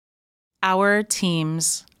Our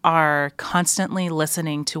teams are constantly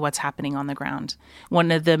listening to what's happening on the ground.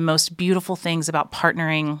 One of the most beautiful things about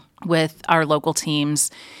partnering with our local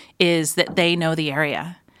teams is that they know the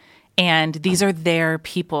area. And these are their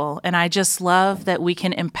people. And I just love that we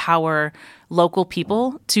can empower local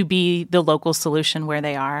people to be the local solution where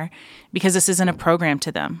they are, because this isn't a program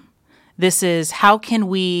to them. This is how can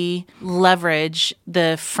we leverage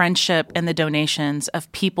the friendship and the donations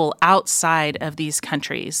of people outside of these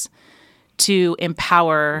countries to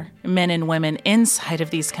empower men and women inside of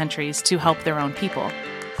these countries to help their own people.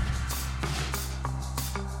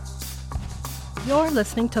 You're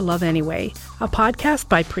listening to Love Anyway, a podcast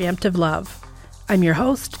by Preemptive Love. I'm your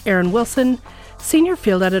host, Erin Wilson, senior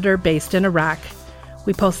field editor based in Iraq.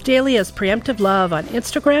 We post daily as Preemptive Love on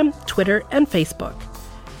Instagram, Twitter, and Facebook.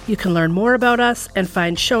 You can learn more about us and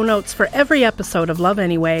find show notes for every episode of Love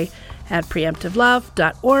Anyway at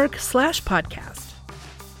preemptivelove.org/podcast.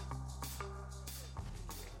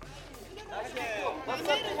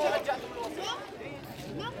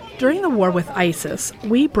 During the war with ISIS,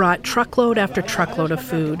 we brought truckload after truckload of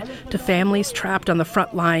food to families trapped on the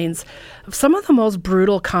front lines of some of the most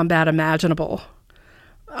brutal combat imaginable.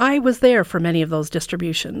 I was there for many of those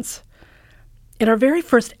distributions. In our very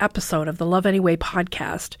first episode of the Love Anyway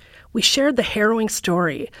podcast, we shared the harrowing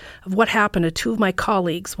story of what happened to two of my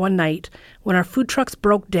colleagues one night when our food trucks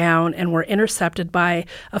broke down and were intercepted by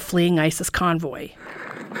a fleeing ISIS convoy.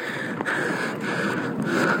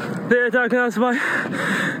 They attacked us by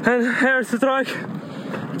an airstrike.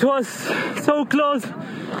 It was so close.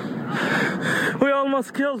 We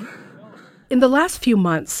almost killed. In the last few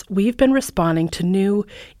months, we've been responding to new,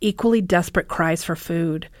 equally desperate cries for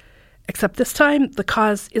food. Except this time, the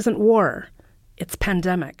cause isn't war, it's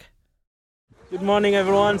pandemic. Good morning,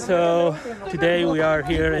 everyone. So today we are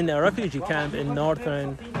here in a refugee camp in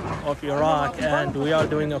northern of Iraq, and we are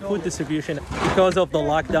doing a food distribution. Because of the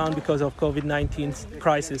lockdown, because of COVID-19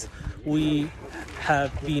 crisis, we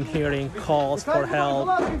have been hearing calls for help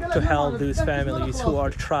to help these families who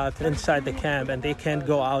are trapped inside the camp, and they can't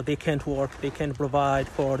go out, they can't work, they can't provide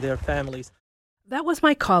for their families. That was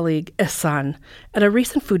my colleague, Ehsan, at a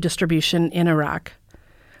recent food distribution in Iraq.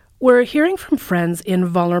 We're hearing from friends in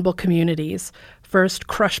vulnerable communities, first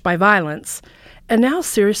crushed by violence, and now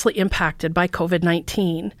seriously impacted by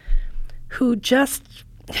COVID-19, who just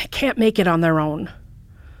can't make it on their own.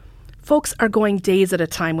 Folks are going days at a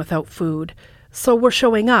time without food, so we're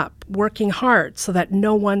showing up, working hard so that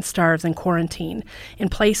no one starves in quarantine in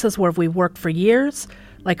places where we've worked for years,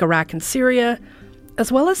 like Iraq and Syria,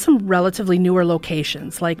 as well as some relatively newer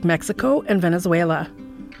locations like Mexico and Venezuela.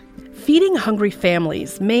 Feeding hungry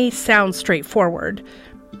families may sound straightforward,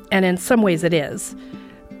 and in some ways it is,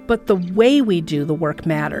 but the way we do the work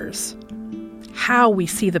matters. How we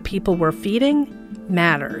see the people we're feeding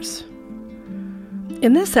matters.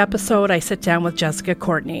 In this episode, I sit down with Jessica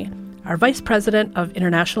Courtney, our Vice President of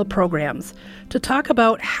International Programs, to talk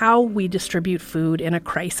about how we distribute food in a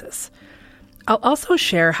crisis. I'll also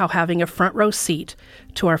share how having a front row seat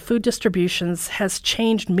to our food distributions has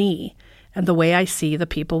changed me and the way I see the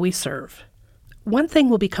people we serve. One thing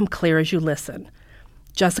will become clear as you listen.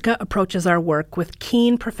 Jessica approaches our work with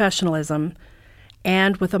keen professionalism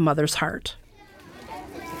and with a mother's heart.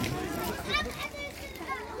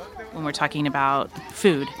 When we're talking about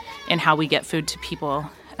food and how we get food to people,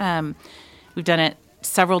 we've done it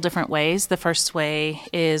several different ways. The first way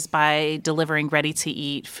is by delivering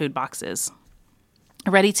ready-to-eat food boxes.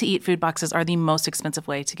 Ready-to-eat food boxes are the most expensive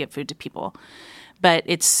way to get food to people. But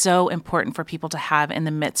it's so important for people to have in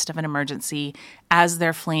the midst of an emergency as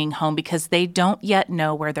they're fleeing home, because they don't yet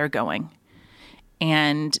know where they're going.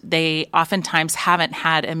 And they oftentimes haven't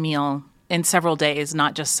had a meal in several days,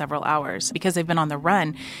 not just several hours, because they've been on the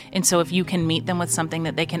run. And so if you can meet them with something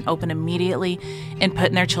that they can open immediately and put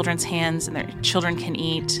in their children's hands, and their children can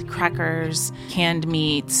eat crackers, canned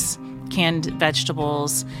meats, canned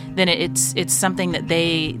vegetables, then it's something that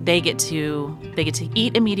they get to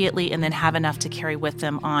eat immediately and then have enough to carry with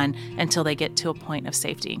them on until they get to a point of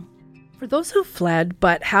safety. For those who fled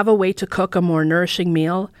but have a way to cook a more nourishing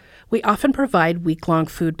meal, we often provide week-long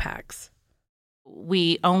food packs.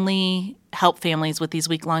 We only help families with these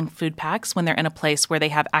week-long food packs when they're in a place where they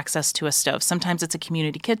have access to a stove. Sometimes it's a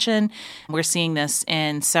community kitchen. We're seeing this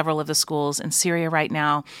in several of the schools in Syria right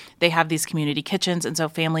now. They have these community kitchens, and so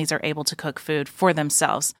families are able to cook food for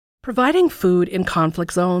themselves. Providing food in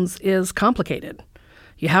conflict zones is complicated.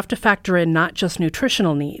 You have to factor in not just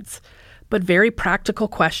nutritional needs, but very practical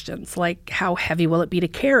questions like how heavy will it be to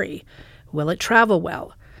carry? Will it travel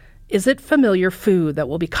well? Is it familiar food that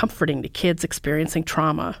will be comforting to kids experiencing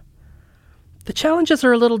trauma? The challenges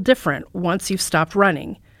are a little different once you've stopped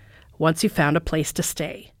running. once you've found a place to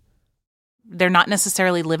stay. They're not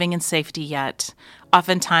necessarily living in safety yet.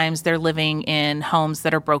 Oftentimes, they're living in homes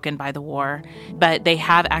that are broken by the war, but they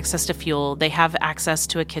have access to fuel, they have access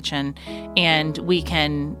to a kitchen, and we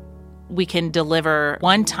can deliver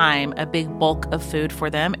one time a big bulk of food for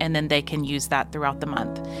them, and then they can use that throughout the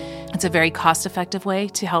month. It's a very cost-effective way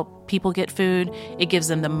to help people get food. It gives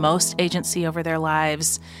them the most agency over their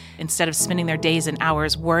lives. Instead of spending their days and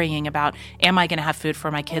hours worrying about, am I going to have food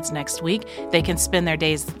for my kids next week? They can spend their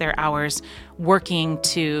days, their hours working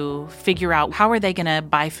to figure out how are they going to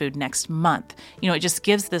buy food next month. It just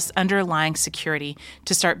gives this underlying security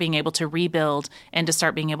to start being able to rebuild and to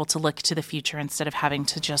start being able to look to the future instead of having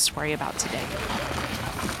to just worry about today.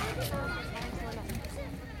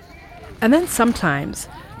 And then sometimes,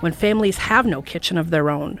 when families have no kitchen of their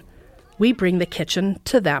own, we bring the kitchen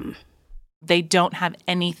to them. They don't have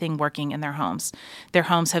anything working in their homes. Their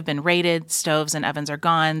homes have been raided, stoves and ovens are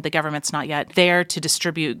gone, the government's not yet there to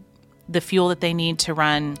distribute the fuel that they need to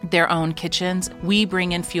run their own kitchens. We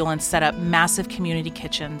bring in fuel and set up massive community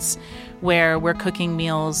kitchens where we're cooking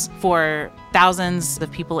meals for thousands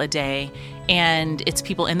of people a day. And it's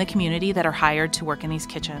people in the community that are hired to work in these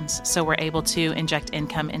kitchens. So we're able to inject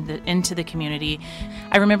income into the community.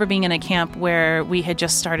 I remember being in a camp where we had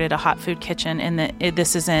just started a hot food kitchen, and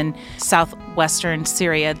this is in southwestern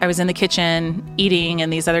Syria. I was in the kitchen eating,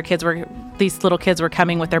 and these little kids were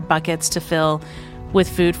coming with their buckets to fill with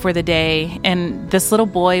food for the day. And this little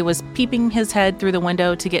boy was peeping his head through the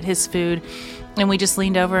window to get his food. And we just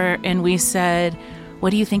leaned over and we said,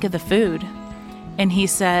 "What do you think of the food?" And he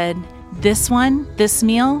said, this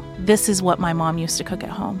meal, this is what my mom used to cook at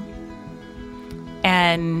home."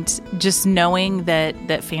 And just knowing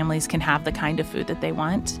that families can have the kind of food that they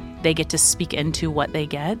want, they get to speak into what they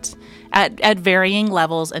get at varying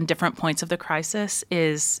levels and different points of the crisis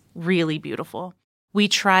is really beautiful. We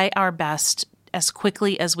try our best as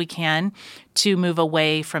quickly as we can to move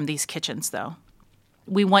away from these kitchens, though.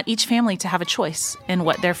 We want each family to have a choice in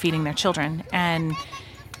what they're feeding their children, and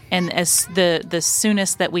as the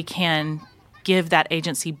soonest that we can give that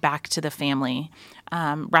agency back to the family,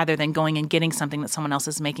 rather than going and getting something that someone else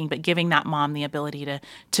is making, but giving that mom the ability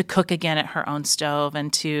to cook again at her own stove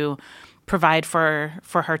and to provide for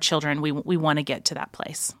her children, we want to get to that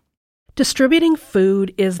place. Distributing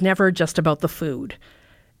food is never just about the food.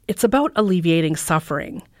 It's about alleviating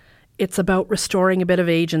suffering. It's about restoring a bit of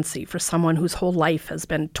agency for someone whose whole life has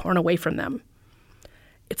been torn away from them.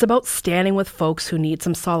 It's about standing with folks who need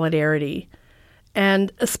some solidarity.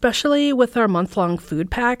 And especially with our month-long food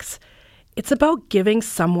packs, it's about giving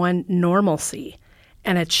someone normalcy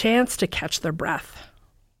and a chance to catch their breath.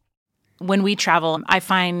 When we travel, I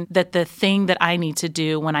find that the thing that I need to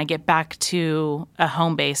do when I get back to a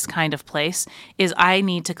home-based kind of place is I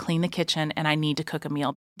need to clean the kitchen and I need to cook a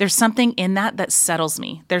meal. There's something in that settles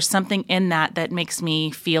me. There's something in that makes me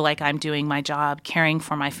feel like I'm doing my job, caring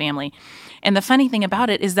for my family. And the funny thing about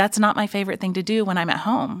it is that's not my favorite thing to do when I'm at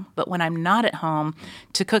home. But when I'm not at home,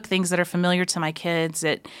 to cook things that are familiar to my kids,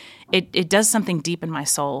 it does something deep in my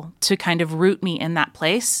soul to kind of root me in that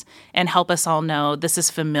place and help us all know this is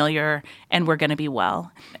familiar and we're going to be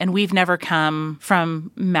well. And we've never come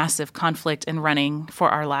from massive conflict and running for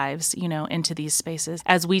our lives, into these spaces.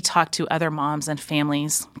 As we talk to other moms and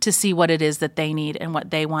families to see what it is that they need and what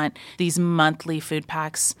they want, these monthly food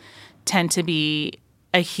packs tend to be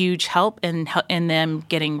a huge help in them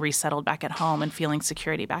getting resettled back at home and feeling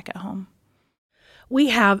security back at home. We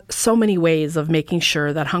have so many ways of making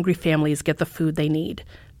sure that hungry families get the food they need,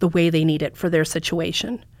 the way they need it for their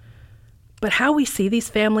situation. But how we see these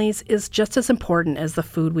families is just as important as the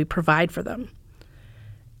food we provide for them.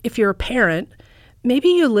 If you're a parent, maybe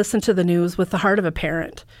you listen to the news with the heart of a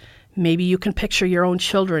parent. Maybe you can picture your own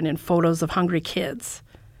children in photos of hungry kids.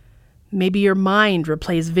 Maybe your mind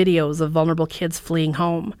replays videos of vulnerable kids fleeing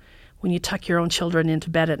home when you tuck your own children into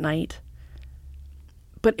bed at night.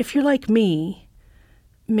 But if you're like me,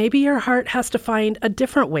 maybe your heart has to find a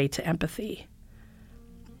different way to empathy.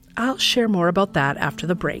 I'll share more about that after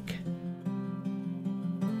the break.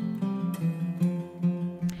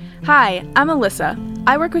 Hi, I'm Alyssa.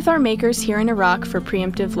 I work with our makers here in Iraq for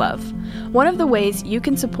Preemptive Love. One of the ways you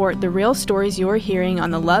can support the real stories you're hearing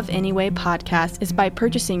on the Love Anyway podcast is by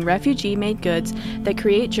purchasing refugee-made goods that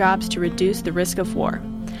create jobs to reduce the risk of war.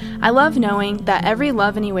 I love knowing that every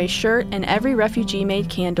Love Anyway shirt and every refugee-made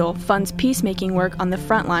candle funds peacemaking work on the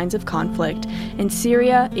front lines of conflict in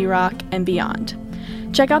Syria, Iraq, and beyond.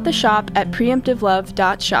 Check out the shop at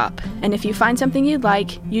preemptivelove.shop, and if you find something you'd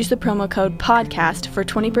like, use the promo code PODCAST for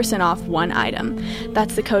 20% off one item.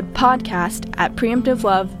 That's the code PODCAST at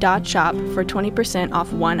preemptivelove.shop for 20%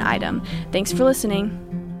 off one item. Thanks for listening.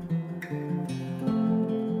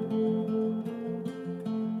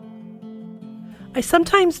 I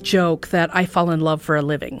sometimes joke that I fall in love for a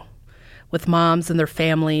living, with moms and their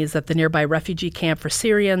families at the nearby refugee camp for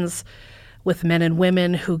Syrians, with men and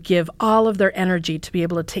women who give all of their energy to be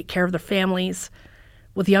able to take care of their families,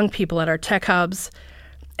 with young people at our tech hubs,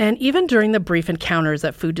 and even during the brief encounters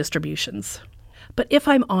at food distributions. But if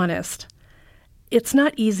I'm honest, it's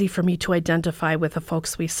not easy for me to identify with the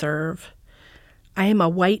folks we serve. I am a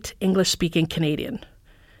white, English-speaking Canadian.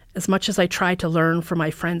 As much as I try to learn from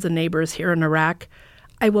my friends and neighbors here in Iraq,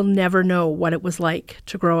 I will never know what it was like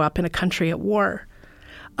to grow up in a country at war.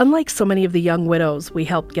 Unlike so many of the young widows we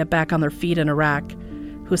helped get back on their feet in Iraq,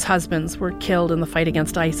 whose husbands were killed in the fight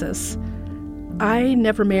against ISIS, I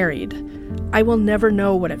never married. I will never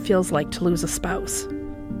know what it feels like to lose a spouse.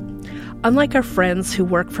 Unlike our friends who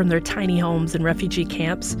work from their tiny homes in refugee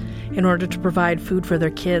camps in order to provide food for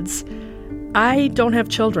their kids, I don't have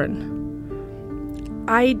children.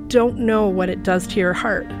 I don't know what it does to your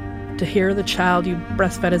heart to hear the child you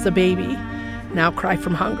breastfed as a baby now cry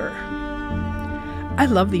from hunger. I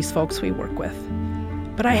love these folks we work with,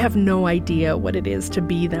 but I have no idea what it is to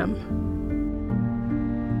be them.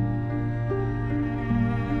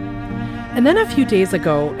 And then a few days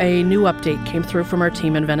ago, a new update came through from our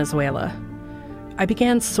team in Venezuela. I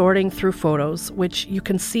began sorting through photos, which you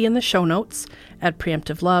can see in the show notes at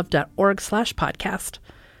preemptivelove.org/podcast.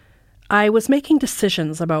 I was making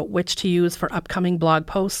decisions about which to use for upcoming blog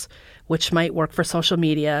posts, which might work for social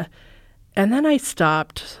media, and then I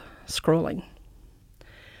stopped scrolling.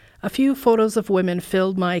 A few photos of women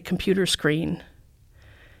filled my computer screen.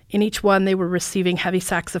 In each one, they were receiving heavy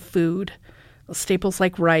sacks of food, staples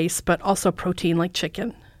like rice, but also protein like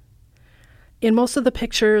chicken. In most of the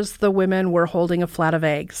pictures, the women were holding a flat of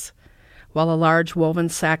eggs, while a large woven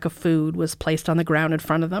sack of food was placed on the ground in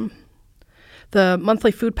front of them. The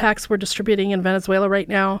monthly food packs we're distributing in Venezuela right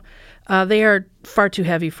now, they are far too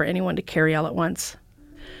heavy for anyone to carry all at once.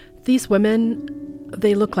 These women,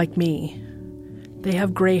 they look like me. They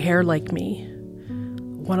have gray hair like me.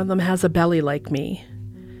 One of them has a belly like me.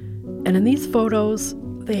 And in these photos,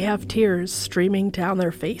 they have tears streaming down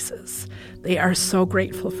their faces. They are so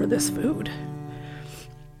grateful for this food.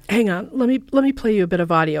 Hang on, let me play you a bit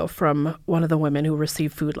of audio from one of the women who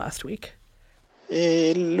received food last week.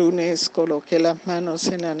 El lunes coloqué las manos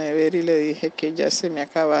en la nevera y le dije que ya se me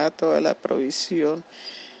acababa toda la provisión.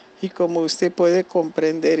 Y como usted puede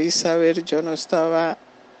comprender y saber, yo no he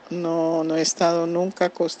estado nunca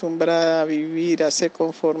acostumbrada a vivir, a ser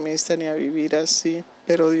conformista ni a vivir así.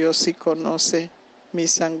 Pero Dios sí conoce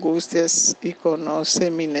mis angustias y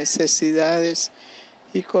conoce mis necesidades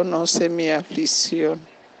y conoce mi aflicción.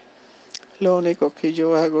 Lo único que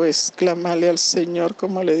yo hago es clamarle al Señor,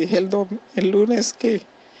 como le dije el lunes, que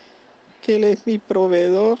Él es mi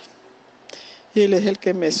proveedor y Él es el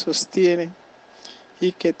que me sostiene,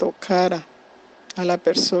 y que tocara a la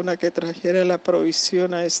persona que trajera la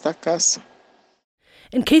provisión a esta casa.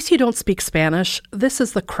 In case you don't speak Spanish, this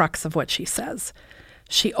is the crux of what she says.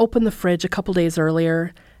 She opened the fridge a couple days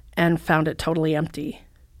earlier and found it totally empty.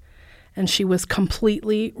 And she was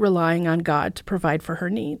completely relying on God to provide for her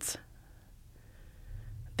needs.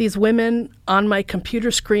 These women on my computer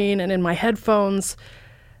screen and in my headphones,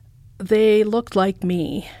 they looked like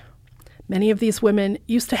me. Many of these women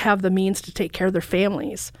used to have the means to take care of their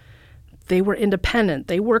families. They were independent.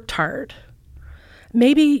 They worked hard.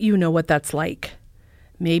 Maybe you know what that's like.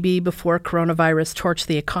 Maybe before coronavirus torched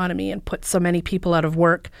the economy and put so many people out of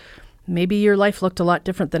work, maybe your life looked a lot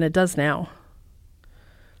different than it does now.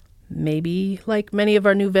 Maybe, like many of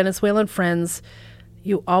our new Venezuelan friends,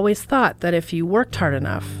 you always thought that if you worked hard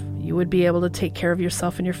enough, you would be able to take care of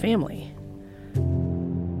yourself and your family.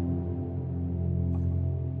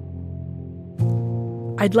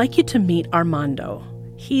 I'd like you to meet Armando.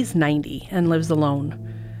 He's 90 and lives alone.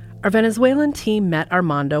 Our Venezuelan team met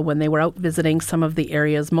Armando when they were out visiting some of the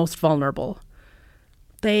area's most vulnerable.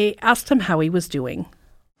 They asked him how he was doing.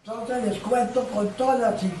 Entonces les cuento con toda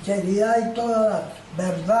la sinceridad y toda la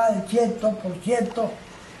verdad, el 100%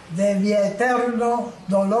 de mi eterno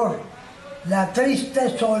dolor, la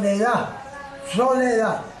triste soledad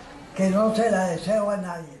que no se la deseo a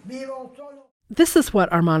nadie. Vivo solo. This is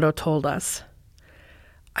what Armando told us.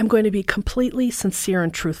 I'm going to be completely sincere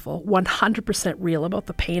and truthful, 100% real about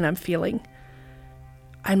the pain I'm feeling.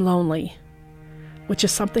 I'm lonely, which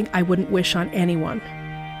is something I wouldn't wish on anyone.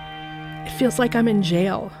 It feels like I'm in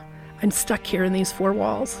jail. I'm stuck here in these four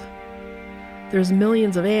walls. There's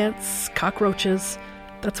millions of ants, cockroaches.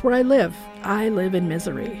 That's where I live. I live in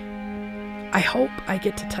misery. I hope I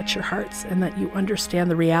get to touch your hearts and that you understand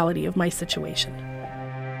the reality of my situation.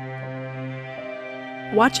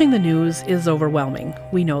 Watching the news is overwhelming.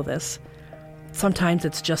 We know this. Sometimes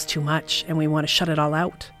it's just too much and we want to shut it all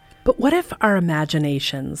out. But what if our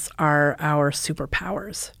imaginations are our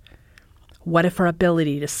superpowers? What if our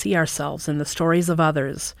ability to see ourselves in the stories of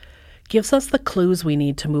others gives us the clues we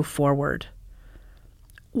need to move forward?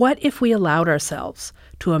 What if we allowed ourselves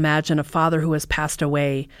to imagine a father who has passed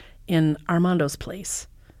away in Armando's place,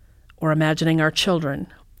 or imagining our children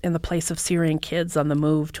in the place of Syrian kids on the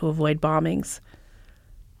move to avoid bombings?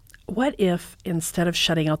 What if, instead of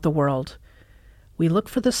shutting out the world, we look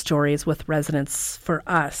for the stories with resonance for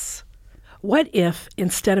us? What if,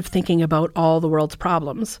 instead of thinking about all the world's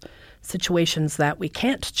problems, situations that we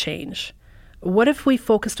can't change, what if we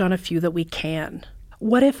focused on a few that we can?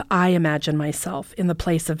 What if I imagine myself in the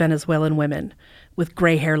place of Venezuelan women with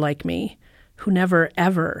gray hair like me, who never,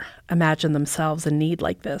 ever imagined themselves in need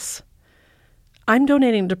like this? I'm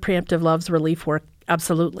donating to Preemptive Love's relief work,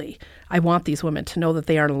 absolutely. I want these women to know that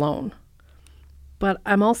they aren't alone. But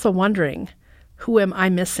I'm also wondering, who am I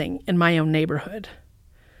missing in my own neighborhood?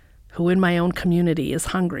 Who in my own community is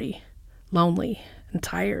hungry, lonely, and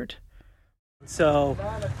tired? So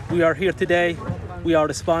we are here today. We are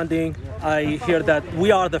responding. I hear that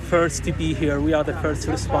we are the first to be here. We are the first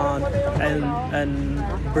to respond and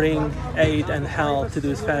bring aid and help to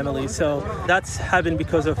those families. So that's happened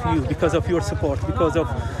because of you, because of your support, because of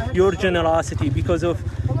your generosity, because of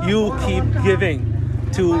you keep giving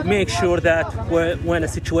to make sure that when a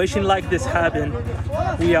situation like this happens,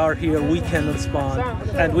 we are here, we can respond.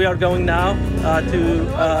 And we are going now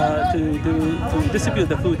to distribute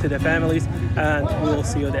the food to the families, and we will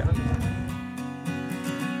see you there.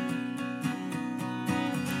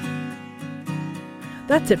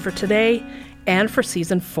 That's it for today and for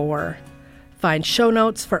Season 4. Find show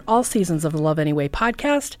notes for all seasons of the Love Anyway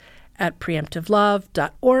podcast at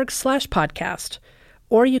preemptivelove.org/podcast.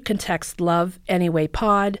 Or you can text Love Anyway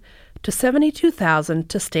Pod to 72,000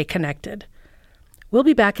 to stay connected. We'll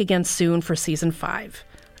be back again soon for Season 5.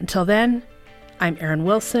 Until then, I'm Erin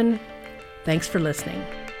Wilson. Thanks for listening.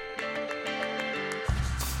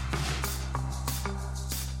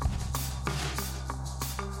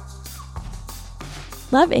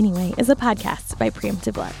 Love Anyway is a podcast by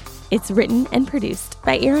Preemptive Love. It's written and produced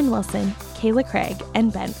by Erin Wilson, Kayla Craig,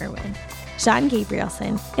 and Ben Irwin. Sean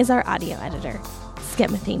Gabrielson is our audio editor.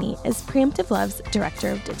 Skip Matheny is Preemptive Love's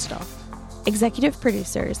Director of Digital. Executive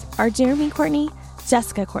producers are Jeremy Courtney,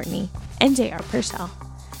 Jessica Courtney, and J.R. Purcell.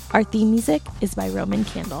 Our theme music is by Roman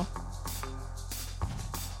Candle.